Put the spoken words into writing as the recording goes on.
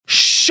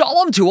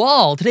Shalom to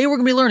all! Today we're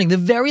going to be learning the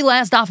very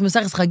last daf of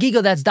Maseches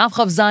Chagiga, that's daf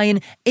Chav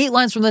Zayin, 8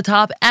 lines from the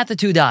top at the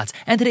 2 dots.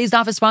 And today's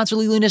daf is sponsored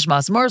Lilu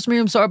Nishmas, Mars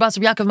Miriam Sar Bas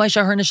Reb Yaakov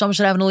Maisha, her Neshama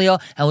should have an aliyah,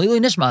 and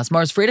Lilu Nishmas,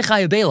 Mars Freda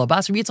Chaya Bela,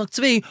 Bas Reb Yitzchak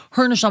Tzvi,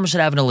 her Neshama should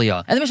have an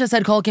aliyah. And the Mishnah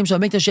said, Kol Kim Shal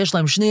Mikdash Yesh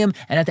Laim Shneim,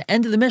 and at the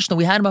end of the Mishnah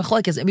we had a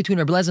machlekes in between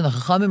Rabbi Lezer and the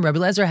Chachamim. Rabbi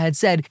Lezer had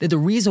said that the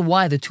reason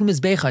why the two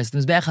Mizbechais, the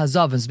Mizbech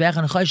HaZav and Mizbech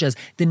HaNechoshes,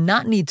 did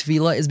not need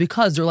tefillah is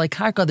because they're like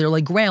karka, they're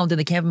like ground, and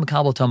they can't be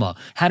makabel tama.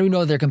 How do we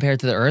know they're compared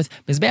to the earth?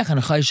 Mizbech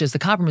HaNechoshes, the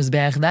copper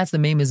Mizbech, that's the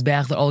main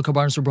Mizbech that all the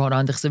Karbanos were brought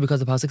on because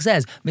the Pasuk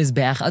says,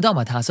 Mizbech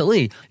Adama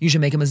Tasali. You should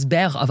make a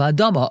Mizbech of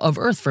Adama, of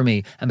earth for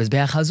me. And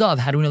Mizbech HaZav,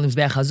 how do we know the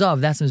Mizbech HaZav?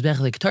 That's the Mizbech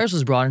that Keteris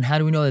was brought, and how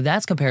do we know that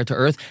that's compared to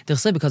earth?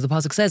 Because the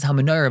Pasuk says,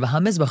 HaMenorah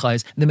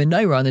v'HaMizbechais, the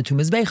Menorah and the two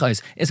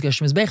Mizbechais.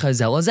 Iskash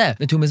Mizbechais Zelazeh.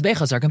 The two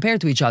Mizbechais are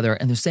compared to each other,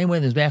 and the same way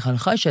the Mizbech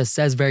HaNechoshes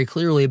says very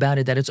clearly about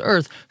it that it's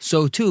earth,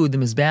 so too the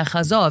Mizbech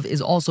HaZav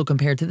is also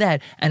compared to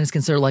that, and it's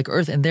considered like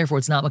earth, and therefore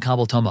it's not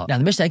Makabel Tama. Now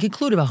the Mishnah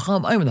concluded, the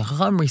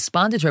Chacham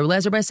responded to Rabbi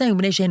Lezer by saying,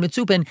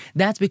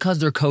 that's because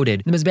they're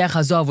coated. The Mizbech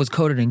HaZav was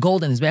coated in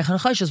gold, and the Mizbech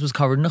HaNechoshes was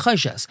covered in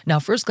nechoshes. Now,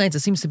 first glance, it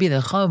seems to be that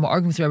the Chacham are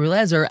arguing with Rabbi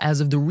Lezer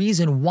as of the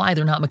reason why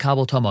they're not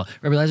Makabel Tama.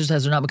 Rabbi Lezer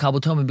says they're not Makabel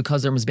Tama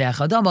because they're Mizbech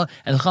Adama,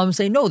 and the Chacham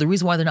say no, the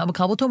reason why they're not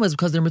Makabel Tama is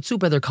because they're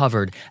Mitzupa, they're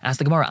covered. Ask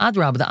the Gemara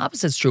Adrab, the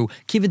opposite's true.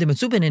 Kiva de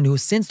Mitzupin, who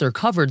since they're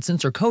covered,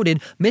 since they're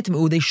coated,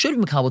 Mitmu, they should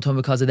be Makabel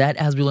Tama because of that,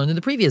 as we learned in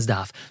the previous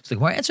daf. So the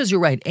Gemara answers, you're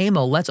right.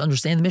 Amo, let's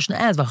understand the Mishnah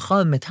as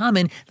Vacham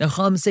Metamin. The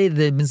Chacham say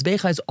the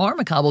Mizbechais are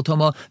Makabel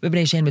Tama,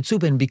 Bibnei Shein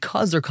Mitzupin,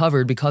 because they're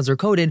covered, because they're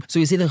coated. So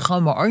you see the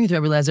Chacham are arguing with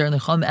Rabbi Lezer, and the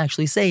Chacham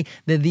actually say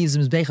that these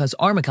Mizbechas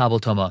are Makabel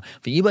Tama.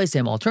 For Ibai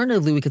Sam,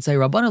 alternatively, we could say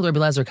Rabbanan Rabbi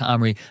Lezer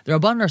Ka'amri. The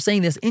Rabbanan are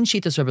saying this in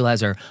Shitas Rabbi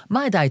Lezer.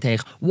 My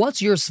daitech,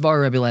 what's your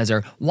svar, Rabbi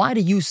Lezer? Why do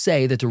you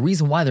say that the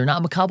reason why they're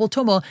not Makabel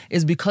Tama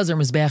is because they're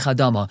Mizbech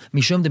Adama?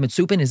 Mishum de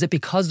Mitzupin, is it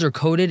because they're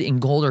coated in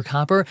gold or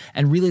copper,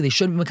 and really they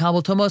should be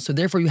Makabel Tama, so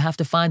therefore you have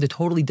to find a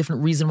totally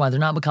different reason why they're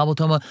not Makabel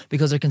Tama,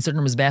 because they're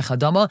considered Mizbech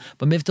Adama,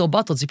 but Mivtil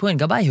Batal Tzipoin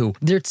Gabayhu.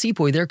 Their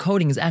tzipoi, their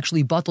coating is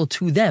actually batal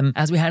to them,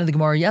 as we had in the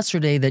Gemara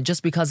yesterday, that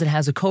just because it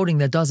has a coating,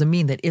 that doesn't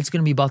mean that it's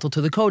going to be batal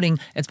to the coating.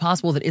 It's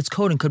possible that its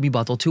coating could be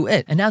batal to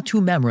it. And now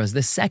two memras,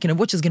 the second of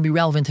which is going to be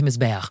relevant to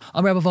Mizbeach.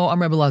 Amr Rebbe Vo,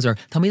 Amr Rebbe Lazar.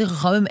 Talmidei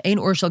Chachamim ein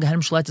or shel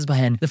Gehenim shletes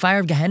bahen. The fire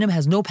of Gehenim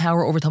has no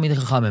power over Talmidei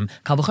Chachamim.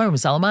 Kal v'chomer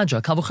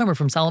Salamadra. Kal v'chomer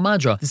from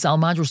Salamadra. The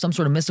Salamadra was some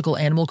sort of mystical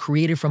animal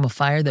created from a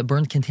fire that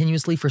burned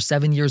continuously for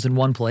 7 years in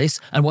one place.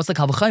 And what's the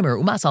Kal v'chomer?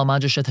 Uma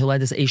Salamadra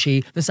shetoledes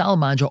eishi. The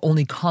Salamadra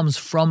only comes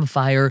from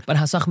fire, but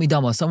hasach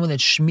midama, someone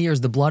that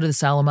smears the blood of the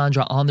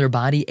Salamadra on their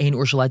body, ein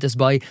or shletes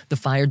by, the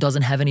fire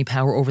doesn't have any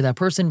power over that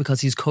person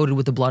because he's coated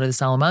with the blood of the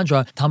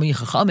Salamandra. Talmid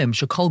Chachamim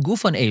shekol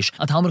gufan eish.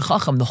 A Talmid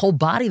Chacham, the whole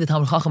body of the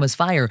Talmid Chacham is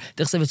fire.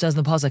 It says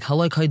in the pasuk,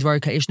 Haloi kai dvar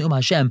kaish neum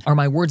Hashem. Are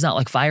my words not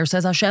like fire?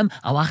 Says Hashem.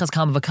 Alachas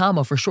kama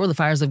v'kama. For sure, the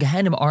fires of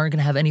Gehenim aren't going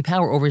to have any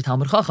power over the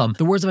Talmid Chacham.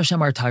 The words of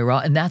Hashem are Torah,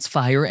 and that's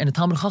fire. And the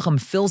Talmid Chacham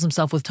fills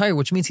himself with Torah,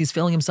 which means he's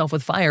filling himself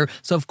with fire.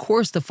 So of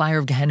course, the fire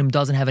of Gehenim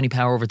doesn't have any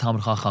power over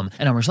Talmid Chacham.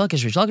 And Amar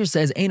Shalkish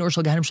says, Ein or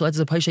shel Gehenim shaletzes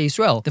a paisha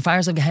Yisrael. The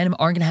fires of Gehenim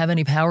aren't going to have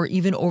any power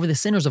even over the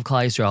sinners of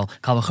Klal Yisrael.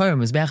 Kal v'chomer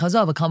Mizbech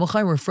HaZav, a Kal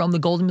v'chomer from the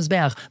golden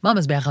Mizbech. Ma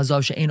Mizbech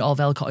HaZav she'ein all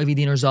vel ka'ovi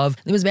dinar zav.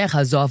 The Mizbech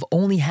HaZav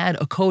only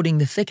had a coating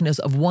the thickness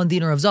of 1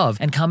 dinar of zav.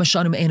 And kama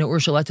shanim eina ur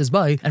shaletes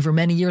bay. And for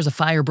many years a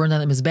fire burned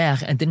on the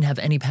Mizbech and didn't have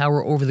any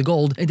power over the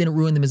gold. It didn't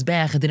ruin the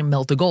Mizbech. It didn't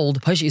melt the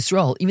gold. Paisha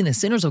Yisrael, even the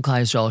sinners of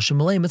Klal Yisrael,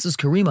 shemalei mitzvahs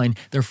karimain.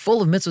 They're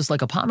full of mitzvahs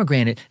like a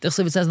pomegranate. It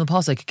says in the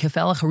pasuk,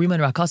 kefelach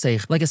harimain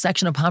rakasech. Like a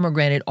section of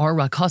pomegranate are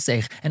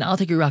rakasech. And I'll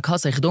take your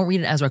rakasech. Don't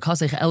read it as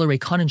rakasech el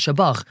reikanin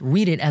shabach.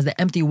 Read it as the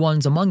empty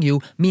ones among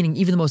you, meaning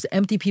even the most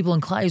empty people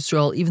in Klal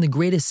Yisrael, even the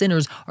greatest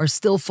sinners, are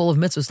still full of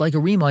mitzvahs like a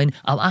remind.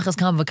 Al achas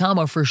kam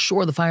v'kama, for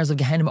sure the fires of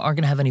Gehenim aren't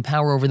going to have any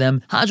power over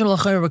them. Hajam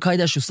l'chayr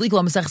v'kaidash uslik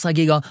la Maseches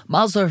Chagiga.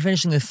 Mazal are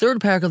finishing the third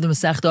parak of the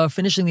Masechta,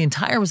 finishing the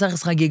entire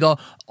Maseches Chagiga,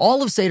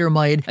 all of Seder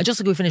Mayid. And just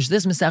like we finished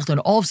this Masechta and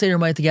all of Seder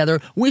Mayid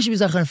together, we should be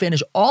zachar and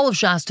finish all of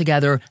Shas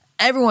together.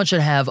 Everyone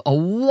should have a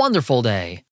wonderful day.